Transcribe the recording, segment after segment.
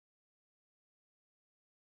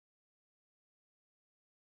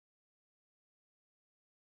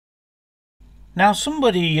Now,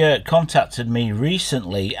 somebody contacted me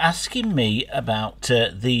recently asking me about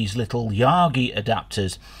these little Yagi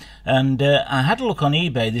adapters, and I had a look on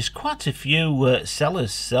eBay. There's quite a few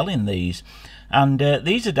sellers selling these, and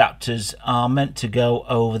these adapters are meant to go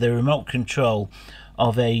over the remote control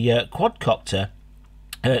of a quadcopter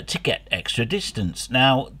to get extra distance.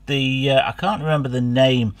 Now, I can't remember the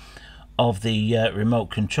name of the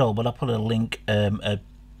remote control, but I'll put a link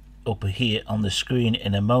up here on the screen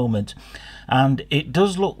in a moment. And it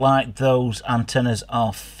does look like those antennas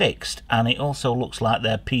are fixed, and it also looks like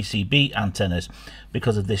they're PCB antennas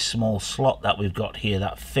because of this small slot that we've got here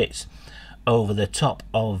that fits over the top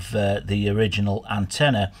of the original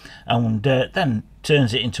antenna, and then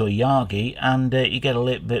turns it into a Yagi, and you get a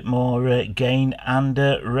little bit more gain and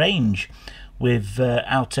range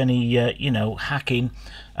without any hacking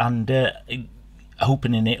and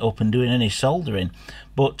opening it up and doing any soldering.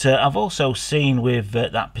 But I've also seen with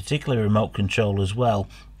that particular remote control as well,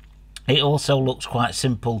 it also looks quite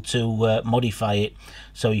simple to modify it,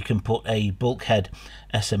 so you can put a bulkhead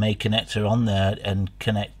SMA connector on there and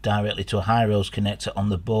connect directly to a high rose connector on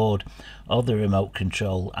the board of the remote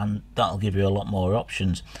control, and that'll give you a lot more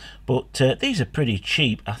options. But these are pretty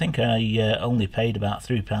cheap. I think I only paid about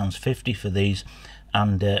 £3.50 for these,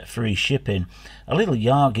 and free shipping. A little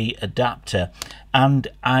Yagi adapter, and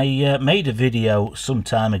I made a video some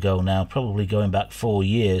time ago now, probably going back 4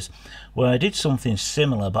 years, where I did something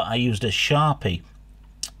similar, but I used a Sharpie,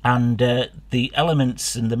 and the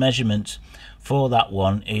elements and the measurements for that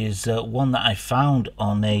one is one that I found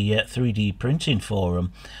on a 3D printing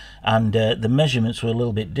forum, and the measurements were a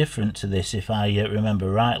little bit different to this, if I remember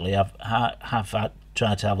rightly. I've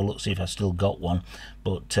tried to have a look, see if I still got one,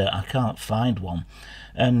 but I can't find one.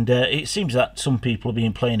 And it seems that some people have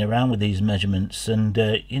been playing around with these measurements, and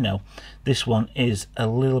this one is a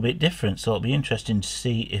little bit different, so it'll be interesting to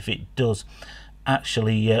see if it does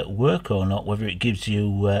actually work or not, whether it gives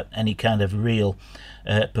you any kind of real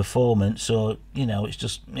performance, or it's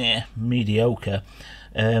just mediocre.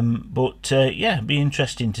 But yeah, it'd be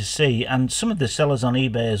interesting to see. And some of the sellers on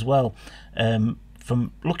eBay as well,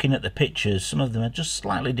 from looking at the pictures, some of them are just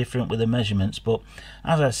slightly different with the measurements. But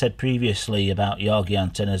as I said previously about Yagi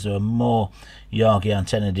antennas, there are more Yagi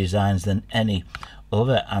antenna designs than any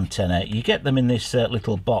other antenna. You get them in this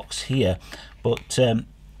little box here, but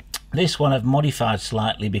this one I've modified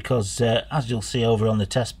slightly because, as you'll see over on the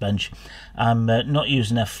test bench, I'm not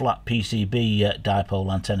using a flat PCB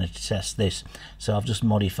dipole antenna to test this, so I've just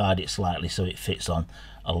modified it slightly so it fits on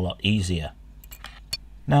a lot easier.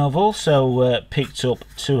 Now, I've also picked up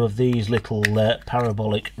 2 of these little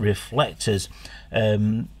parabolic reflectors.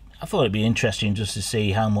 I thought it'd be interesting just to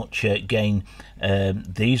see how much gain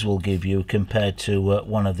these will give you compared to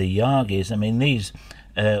one of the Yagis. I mean, these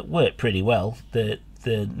work pretty well. They're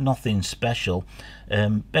nothing special,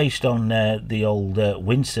 based on the old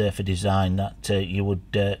windsurfer design that you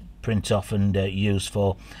would print off and use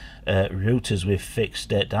for routers with fixed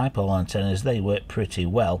dipole antennas. They work pretty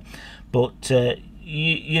well, but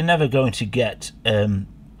you're never going to get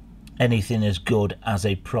anything as good as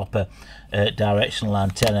a proper directional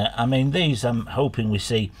antenna. I mean, these, I'm hoping we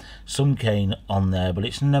see some gain on there, but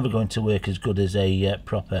it's never going to work as good as a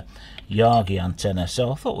proper Yagi antenna,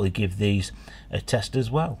 so I thought we'd give these a test as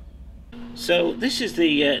well. So this is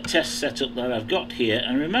the test setup that I've got here,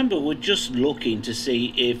 and remember, we're just looking to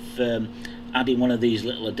see if adding one of these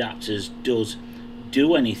little adapters does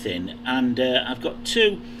do anything. And I've got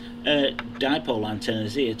 2 dipole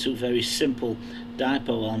antennas here, 2 very simple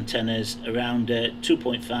dipole antennas, around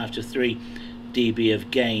 2.5 to 3 dB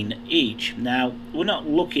of gain each. Now, we're not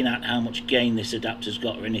looking at how much gain this adapter's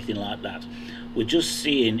got or anything like that. We're just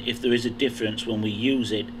seeing if there is a difference when we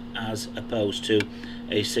use it as opposed to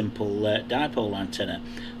a simple dipole antenna.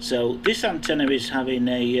 So this antenna is having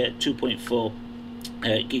a 2.4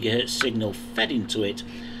 gigahertz signal fed into it,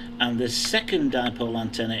 and the second dipole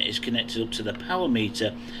antenna is connected up to the power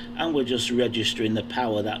meter, and we're just registering the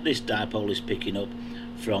power that this dipole is picking up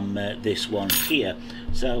from this one here.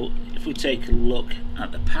 So if we take a look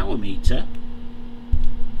at the power meter,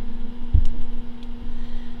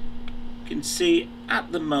 you can see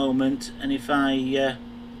at the moment, and if I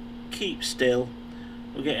keep still,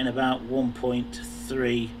 we're getting about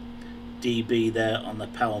 1.3 dB there on the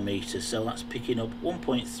power meter, so that's picking up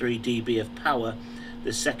 1.3 dB of power.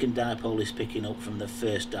 The second dipole is picking up from the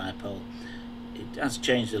first dipole. It has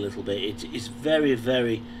changed a little bit. It is very,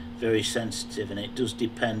 very, very sensitive, and it does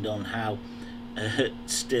depend on how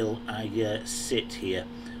still I sit here,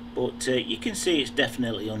 but you can see it's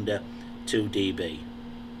definitely under 2 dB.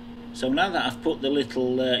 So now that I've put the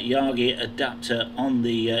little Yagi adapter on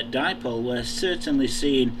the dipole, we're certainly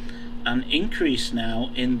seeing an increase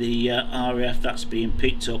now in the RF that's being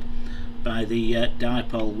picked up by the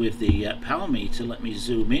dipole with the power meter. Let me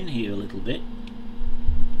zoom in here a little bit.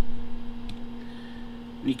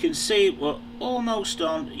 You can see we're almost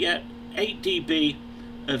on, 8 dB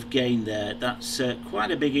of gain there. That's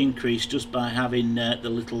quite a big increase just by having the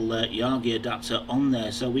little Yagi adapter on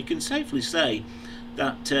there. So we can safely say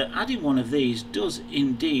that adding one of these does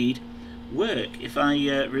indeed work. If I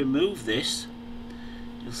remove this,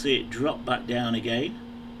 you'll see it drop back down again,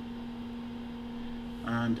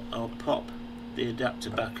 and I'll pop the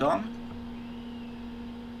adapter back on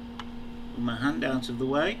with my hand out of the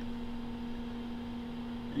way.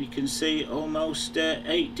 You can see almost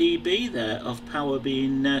 8 dB there of power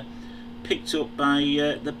being picked up by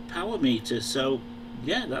the power meter. So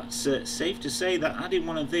yeah, that's safe to say that adding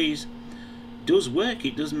one of these does work.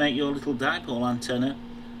 It does make your little dipole antenna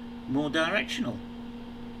more directional.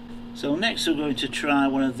 So next we're going to try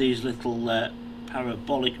one of these little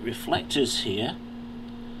parabolic reflectors here.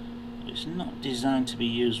 It's not designed to be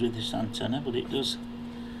used with this antenna, but it does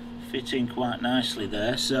fit in quite nicely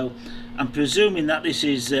there. So I'm presuming that this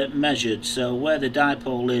is measured, so where the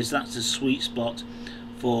dipole is, that's the sweet spot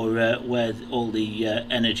for where all the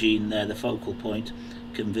energy in there, the focal point,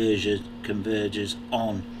 converges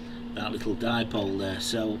on that little dipole there.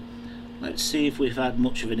 So let's see if we've had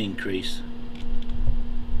much of an increase.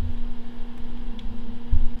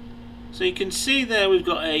 So you can see there we've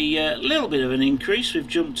got a little bit of an increase. We've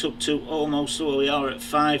jumped up to almost where we are at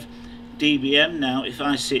 5 dBm now if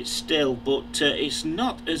I sit still, but it's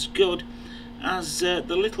not as good as the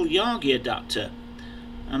little Yagi adapter.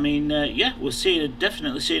 I mean, yeah, we're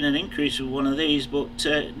definitely seeing an increase with one of these, but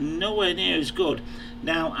nowhere near as good.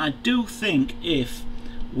 Now I do think if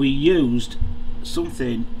we used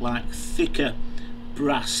something like thicker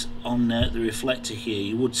brass on the reflector here,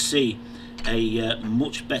 you would see a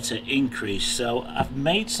much better increase. So I've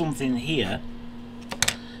made something here,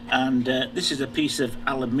 and this is a piece of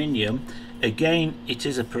aluminium. Again, it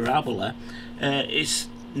is a parabola. It's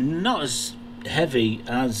not as heavy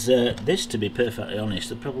as this, to be perfectly honest.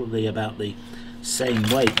 They're probably about the same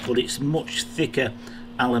weight, but it's much thicker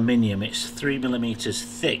aluminium. It's 3mm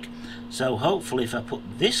thick. So hopefully if I put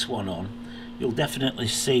this one on, you'll definitely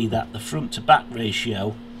see that the front to back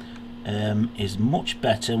ratio is much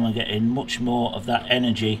better, and we're getting much more of that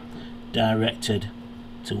energy directed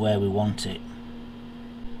to where we want it.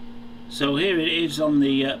 So here it is on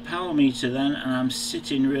the power meter then, and I'm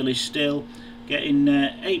sitting really still, getting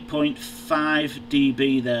 8.5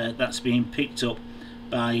 dB there. That's being picked up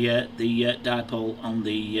by the dipole on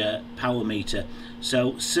the power meter.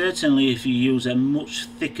 So certainly if you use a much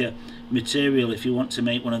thicker material, if you want to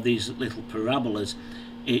make one of these little parabolas,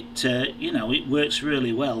 it you know, it works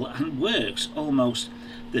really well, and works almost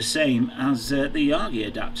the same as the Yagi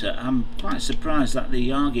adapter. I'm quite surprised that the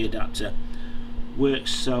Yagi adapter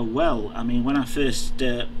works so well. I mean, when I first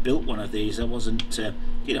built one of these, I wasn't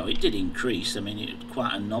you know, it did increase. I mean, it was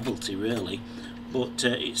quite a novelty really, but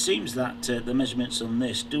it seems that the measurements on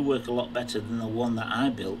this do work a lot better than the one that I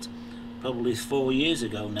built probably 4 years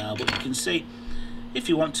ago now. But you can see, if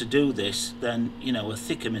you want to do this, then you know, a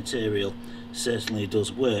thicker material certainly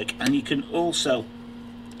does work. And you can also,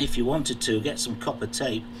 if you wanted to, get some copper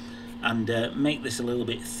tape and make this a little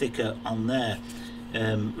bit thicker on there,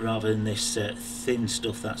 rather than this thin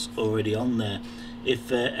stuff that's already on there.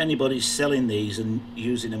 If anybody's selling these and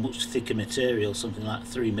using a much thicker material, something like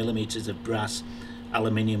 3mm of brass,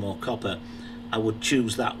 aluminium or copper, I would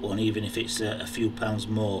choose that one, even if it's a few pounds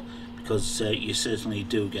more, because you certainly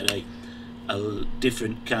do get a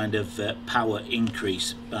different kind of power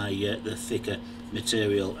increase by the thicker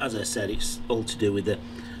material. As I said, it's all to do with the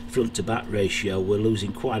front to back ratio. We're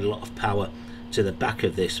losing quite a lot of power to the back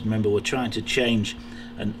of this. Remember, we're trying to change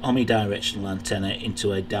an omnidirectional antenna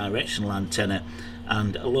into a directional antenna,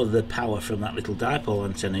 and a lot of the power from that little dipole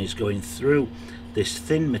antenna is going through this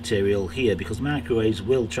thin material here, because microwaves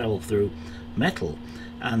will travel through metal,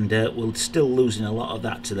 and we're still losing a lot of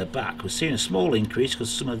that to the back. We're seeing a small increase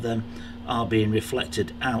because some of them are being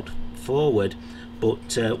reflected out forward,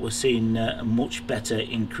 but we're seeing a much better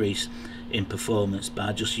increase in performance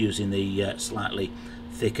by just using the slightly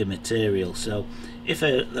thicker material. So if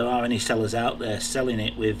there are any sellers out there selling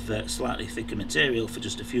it with slightly thicker material for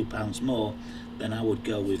just a few pounds more, then I would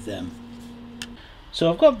go with them.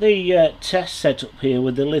 So I've got the test set up here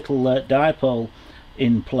with the little dipole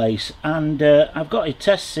in place, and I've got a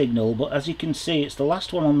test signal, but as you can see, it's the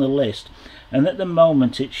last one on the list, and at the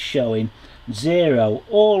moment it's showing 0.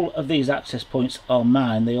 All of these access points are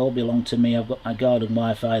mine. They all belong to me. I've got my garden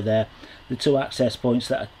Wi-Fi there, the 2 access points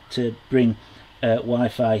that are to bring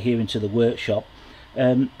Wi-Fi here into the workshop,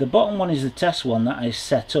 The bottom one is the test one that I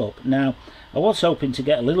set up. Now, I was hoping to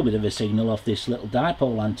get a little bit of a signal off this little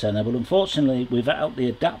dipole antenna, but unfortunately without the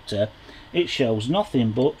adapter it shows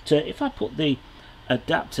nothing. But if I put the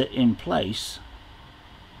adapter in place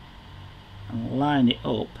and line it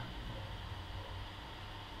up,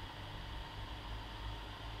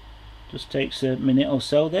 just takes a minute or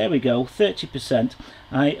so. There we go, 30%.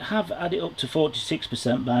 I have had it up to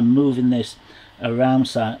 46% by moving this around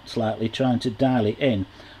slightly, trying to dial it in,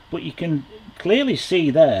 but you can clearly see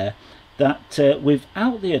there that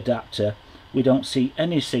without the adapter we don't see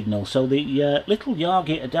any signal. So the little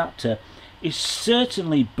Yagi adapter is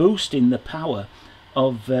certainly boosting the power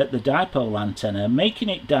of the dipole antenna, making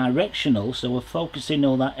it directional, so we're focusing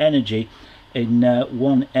all that energy in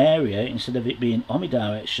one area instead of it being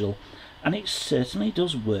omnidirectional, and it certainly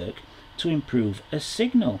does work to improve a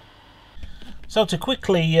signal. So to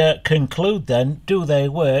quickly conclude then, do they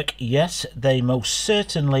work? Yes, they most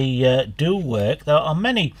certainly do work. There are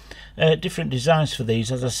many different designs for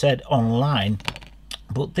these, as I said, online,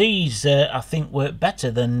 but these I think work better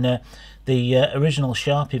than the original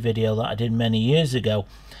Sharpie video that I did many years ago.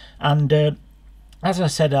 And as I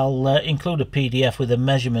said, I'll include a PDF with the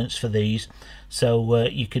measurements for these, so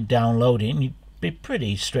you can download it, and it'd be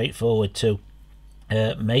pretty straightforward to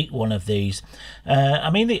make one of these. I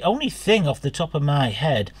mean, the only thing off the top of my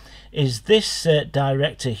head is this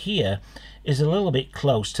director here is a little bit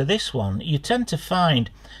close to this one. You tend to find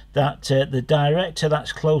that the director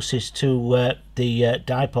that's closest to the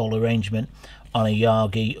dipole arrangement on a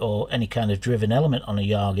Yagi or any kind of driven element on a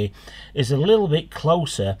Yagi is a little bit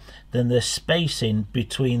closer than the spacing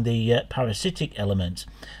between the parasitic elements,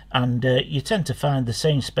 and you tend to find the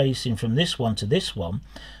same spacing from this one to this one,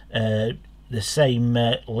 the same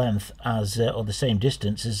length as or the same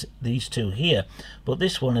distance as these two here, but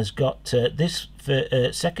this one has got this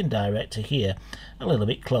second director here a little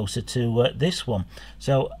bit closer to this one.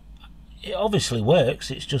 So it obviously works,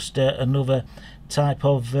 it's just another type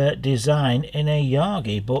of design in a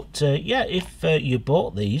Yagi. But yeah, if you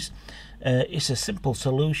bought these, it's a simple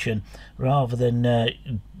solution rather than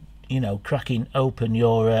you know, cracking open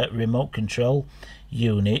your remote control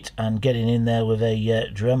unit and getting in there with a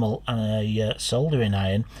Dremel and a soldering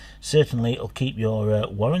iron. Certainly it'll keep your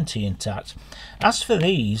warranty intact. As for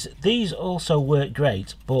these also work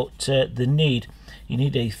great, but you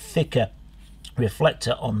need a thicker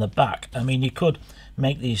reflector on the back. I mean, you could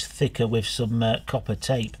make these thicker with some copper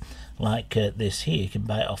tape like this here. You can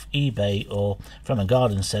buy it off eBay or from a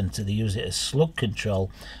garden centre. They use it as slug control,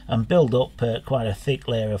 and build up quite a thick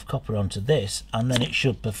layer of copper onto this, and then it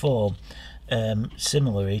should perform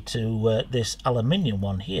similarly to this aluminium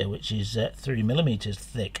one here, which is 3mm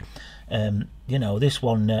thick. You know, this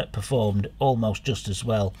one performed almost just as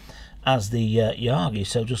well as the Yagi,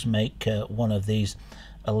 so just make one of these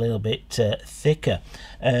a little bit thicker.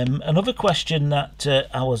 Another question that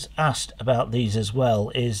I was asked about these as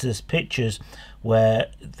well is there's pictures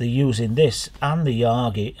where they're using this and the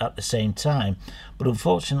Yagi at the same time, but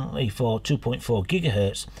unfortunately for 2.4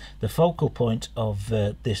 gigahertz, the focal point of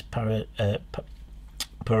this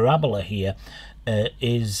parabola here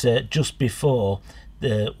is just before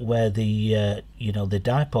where the you know, the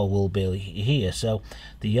dipole will be here. So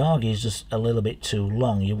the Yagi is just a little bit too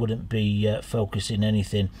long. You wouldn't be focusing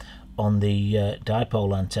anything on the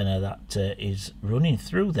dipole antenna that is running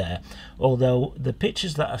through there, although the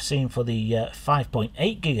pictures that I've seen for the 5.8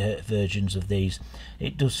 gigahertz versions of these,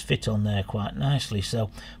 it does fit on there quite nicely. So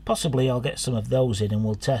possibly I'll get some of those in and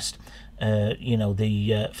we'll test you know, the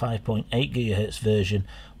 5.8 gigahertz version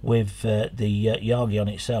with the Yagi on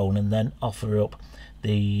its own, and then offer up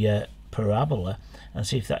the parabola and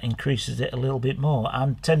see if that increases it a little bit more.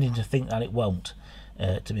 I'm tending to think that it won't,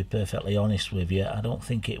 to be perfectly honest with you. I don't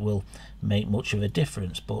think it will make much of a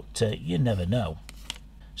difference, but you never know.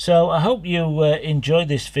 So I hope you enjoyed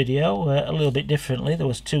this video a little bit differently. There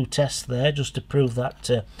was 2 tests there just to prove that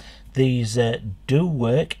these do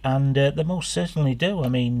work, and they most certainly do. I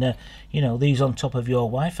mean, you know, these on top of your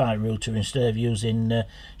Wi-Fi router instead of using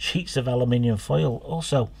sheets of aluminium foil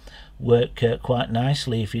also work quite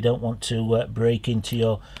nicely if you don't want to break into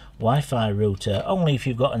your Wi-Fi router. Only if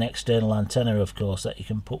you've got an external antenna, of course, that you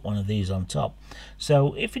can put one of these on top.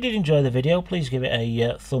 So if you did enjoy the video, please give it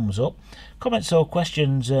a thumbs up. Comments or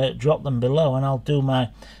questions, drop them below and I'll do my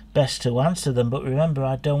best to answer them. But remember,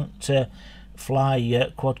 I don't fly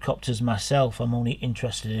quadcopters myself. I'm only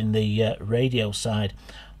interested in the radio side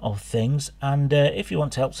of things. And if you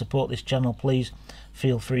want to help support this channel, please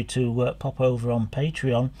feel free to pop over on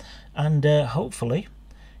Patreon, and hopefully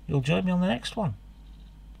you'll join me on the next one.